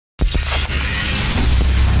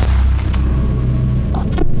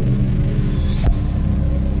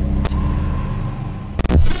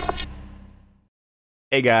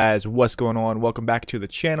Hey guys, what's going on? Welcome back to the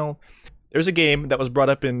channel. There's a game that was brought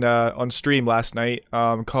up in on stream last night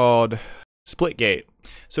called Splitgate.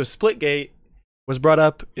 So Splitgate was brought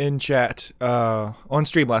up in chat on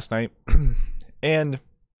stream last night, and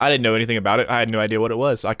I didn't know anything about it. I had no idea what it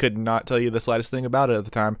was. I could not tell you the slightest thing about it at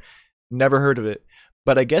the time. Never heard of it.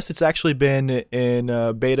 But I guess it's actually been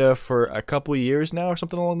in beta for a couple years now or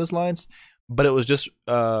something along those lines. But it was just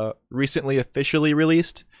recently officially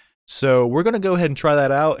released. So we're going to go ahead and try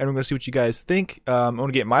that out, and we're going to see what you guys think. I'm going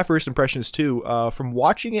to get my first impressions too. From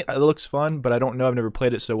watching it, it looks fun, but I don't know. I've never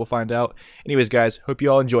played it, so we'll find out. Anyways, guys, hope you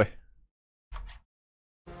all enjoy.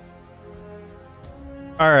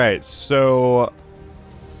 Alright, so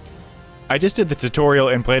I just did the tutorial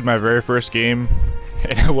and played my very first game,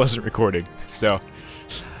 and I wasn't recording. So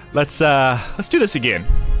let's do this again.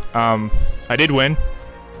 I did win.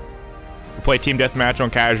 We played Team Deathmatch on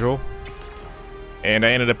casual. And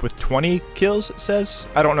I ended up with 20 kills, it says.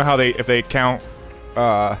 I don't know how if they count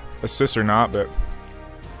assists or not, but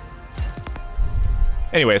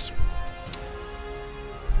anyways,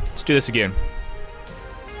 let's do this again.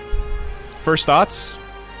 First thoughts.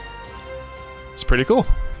 It's pretty cool.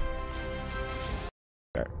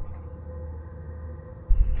 Okay.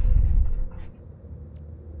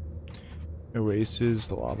 Erases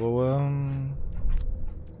the lava well.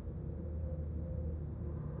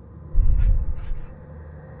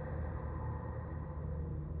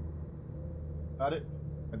 Got it.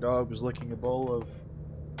 My dog was licking a bowl of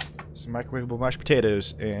some microwavable mashed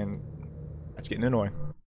potatoes, and that's getting annoying.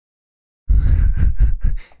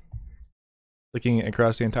 Licking it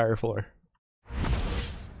across the entire floor.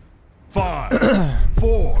 5,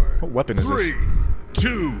 4, what weapon is 3, this?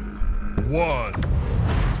 2, 1.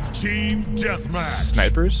 Team Deathmatch.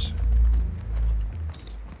 Snipers?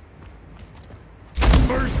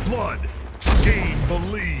 First blood. Gain the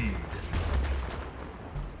lead.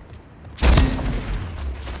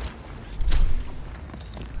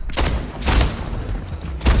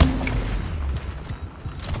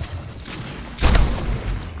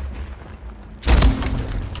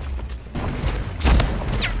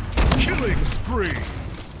 Killing spree.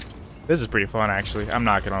 This is pretty fun, actually. I'm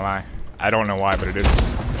not gonna lie. I don't know why, but it is.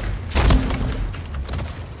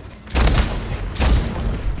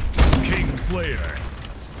 King Slayer.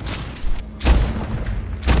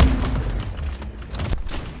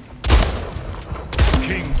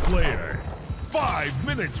 King Slayer. 5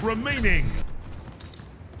 minutes remaining.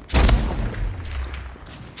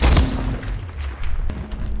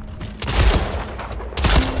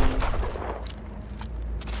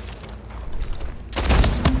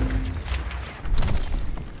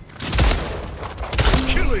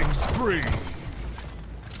 Killing spree.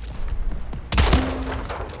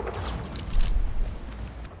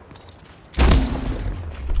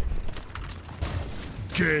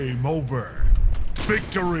 Game over.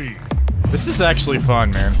 Victory. This is actually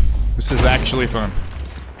fun, man. This is actually fun.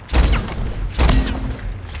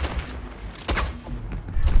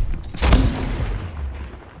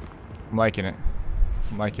 I'm liking it.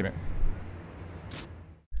 I'm liking it.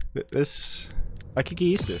 This, I could get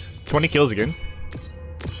used to. 20 kills again.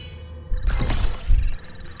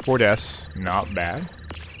 4 deaths, not bad.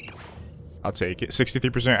 I'll take it.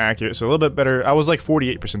 63% accurate, so a little bit better. I was like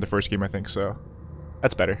 48% the first game, I think, so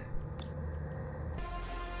that's better.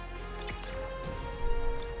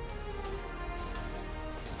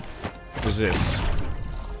 What is this?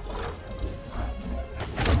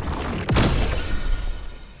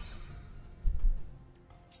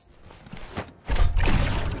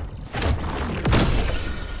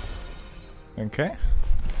 Okay.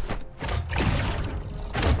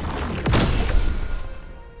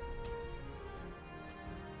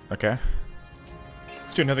 Okay.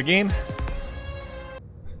 Let's do another game.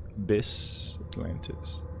 Abyss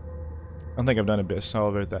Atlantis. I don't think I've done Abyss. I'll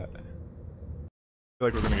avoid that. I feel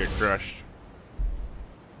like we're gonna get crushed.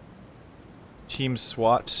 Team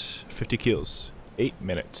SWAT, 50 kills, 8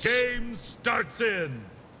 minutes. Game starts in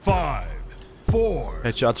 5, 4.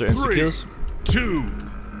 Headshots are insta 3, kills. 2,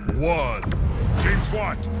 1. Team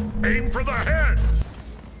SWAT, aim for the head.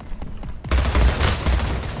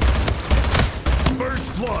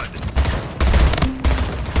 First blood.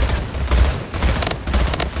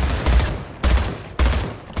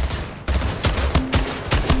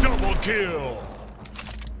 Double kill.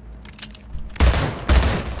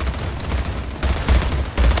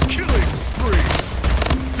 Killing spree.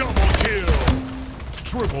 Double kill.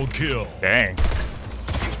 Triple kill. Dang.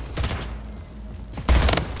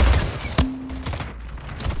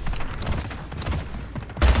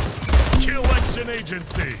 Kill Action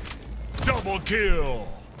Agency. Double kill.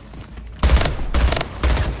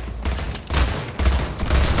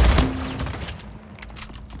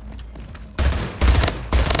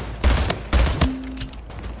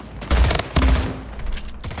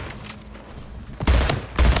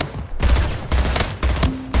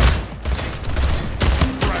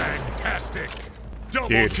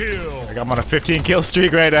 Dude, kill. like I'm on a 15 kill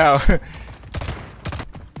streak right now.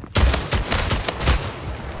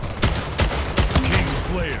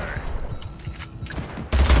 Kingslayer.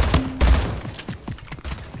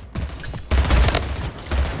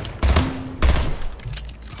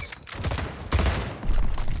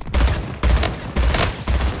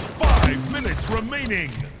 5 minutes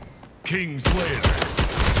remaining. Kingslayer.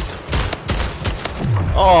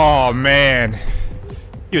 Oh man,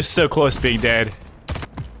 he was so close to being dead.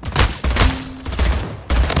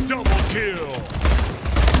 Double kill.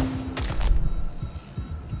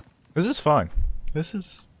 This is fun. This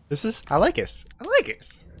is. I like this. I like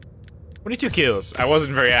this. 22 kills. I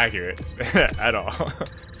wasn't very accurate at all.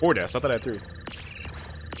 4 deaths. I thought I had 3.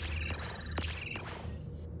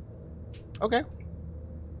 Okay.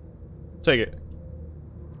 Take it.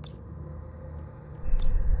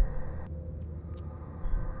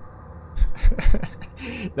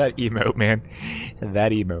 That emote, man.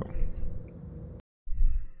 That emote.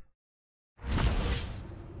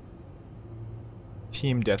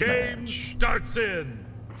 Team Game deathmatch. starts in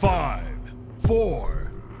 5,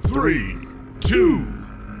 4, 3, 2,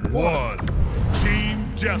 1. Team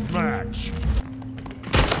deathmatch.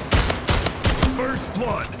 First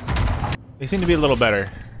blood. They seem to be a little better.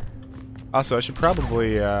 Also, I should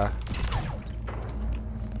probably,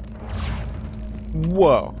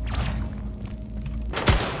 Whoa.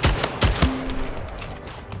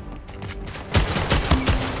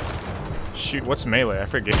 Shoot, what's melee? I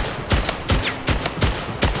forget.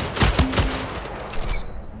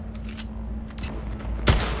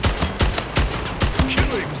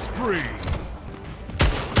 Killing spree.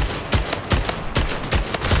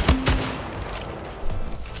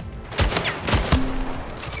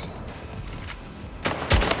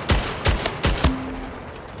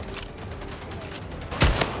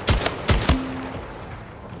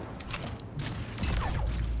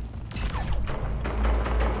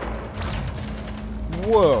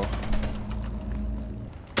 Whoa.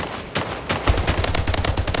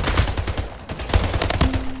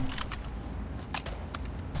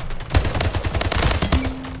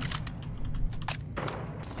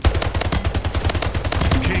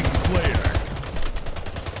 Kingslayer.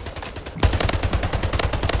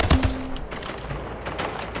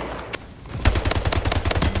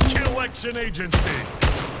 Kill action agency.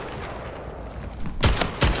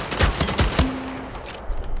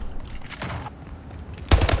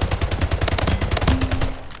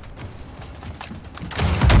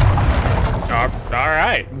 All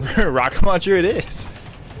right. Rocket launcher it is.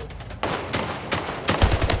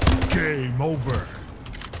 Game over.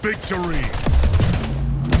 Victory.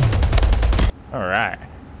 All right.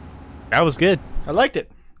 That was good. I liked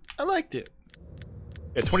it. I liked it.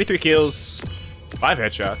 Yeah, 23 kills, 5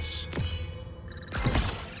 headshots,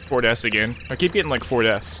 4 deaths again. I keep getting like 4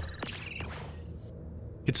 deaths.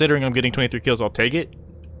 Considering I'm getting 23 kills, I'll take it.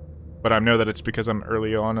 But I know that it's because I'm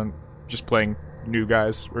early on and just playing new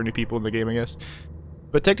guys or new people in the game, I guess.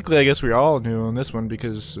 But technically, I guess we're all new on this one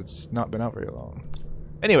because it's not been out very long.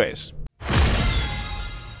 Anyways.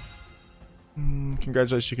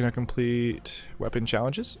 Congratulations, you can now complete weapon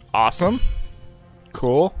challenges. Awesome.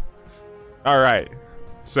 Cool. Alright.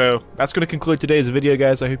 So, that's going to conclude today's video,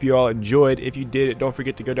 guys. I hope you all enjoyed. If you did, don't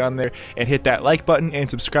forget to go down there and hit that like button and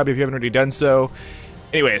subscribe if you haven't already done so.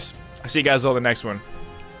 Anyways, I'll see you guys all in the next one.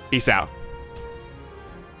 Peace out.